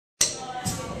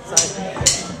So,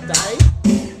 Dave.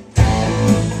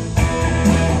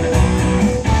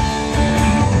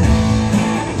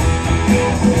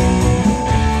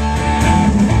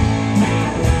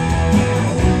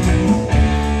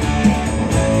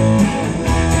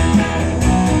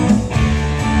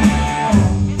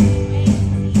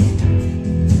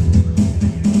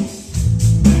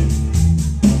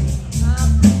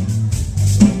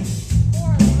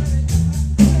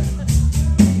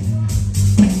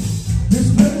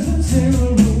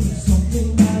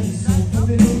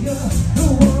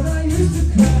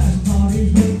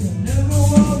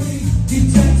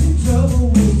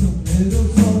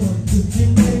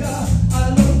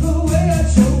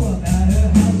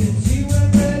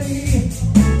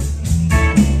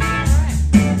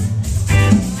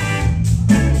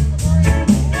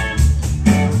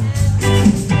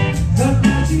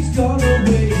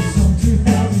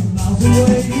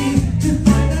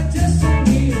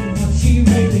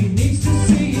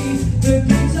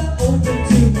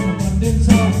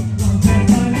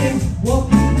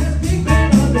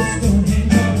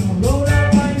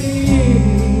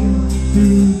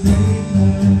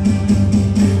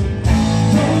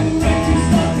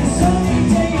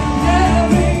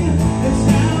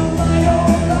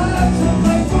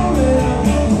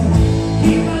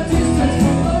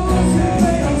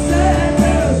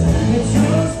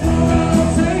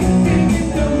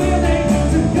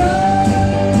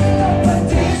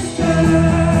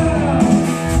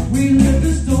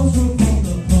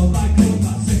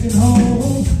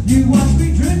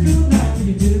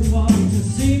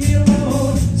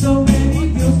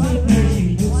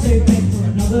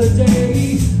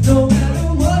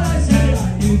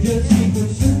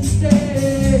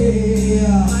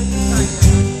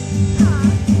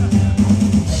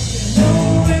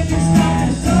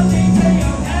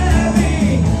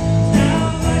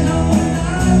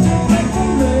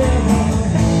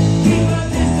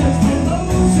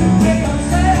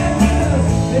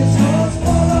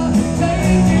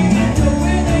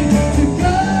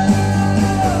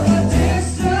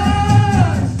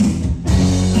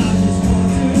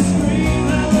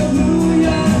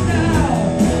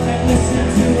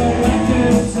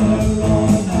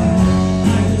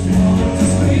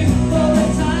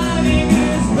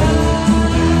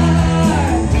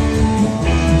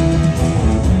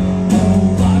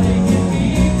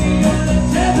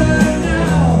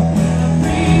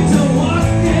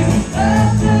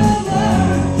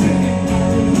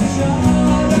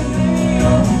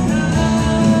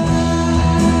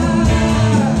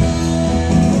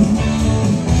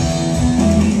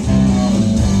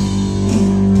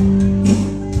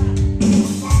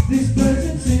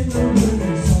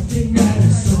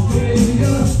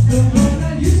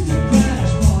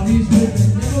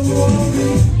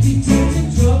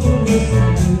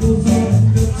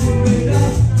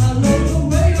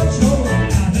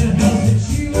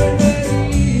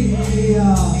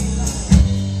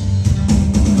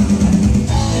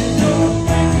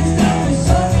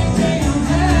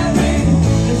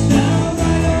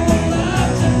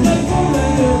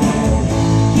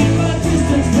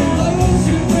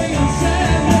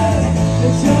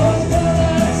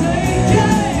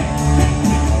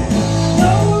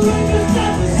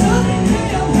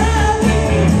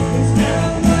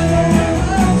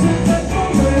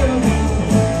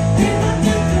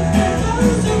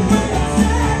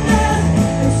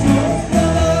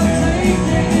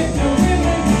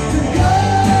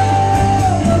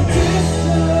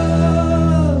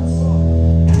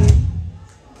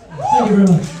 Thank you very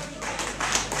much.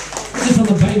 This is on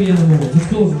the Baby Animals. It's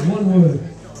called One Word.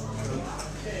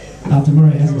 After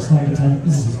Murray has a slide guitar,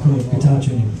 this is called guitar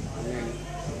tuning.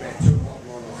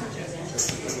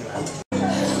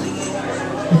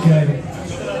 Okay.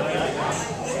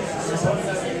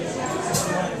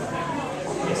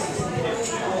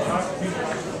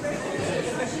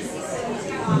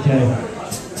 Okay.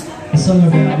 A song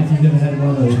about if you've ever had one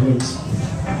of those weeks.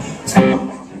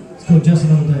 It's called Just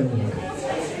Another Day at Work.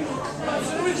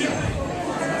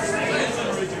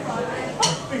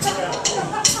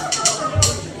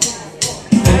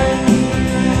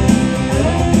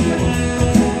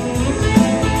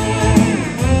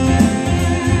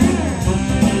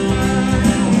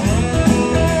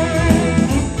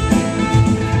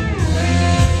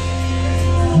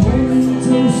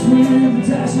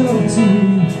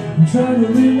 I'm trying to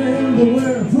remember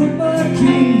where I put my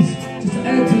keys, just to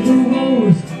add to the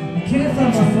woes. I can't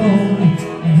find my phone,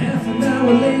 and half an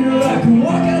hour later I can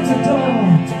walk out the door.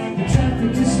 The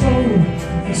traffic is slow,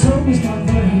 the song is not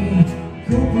playing.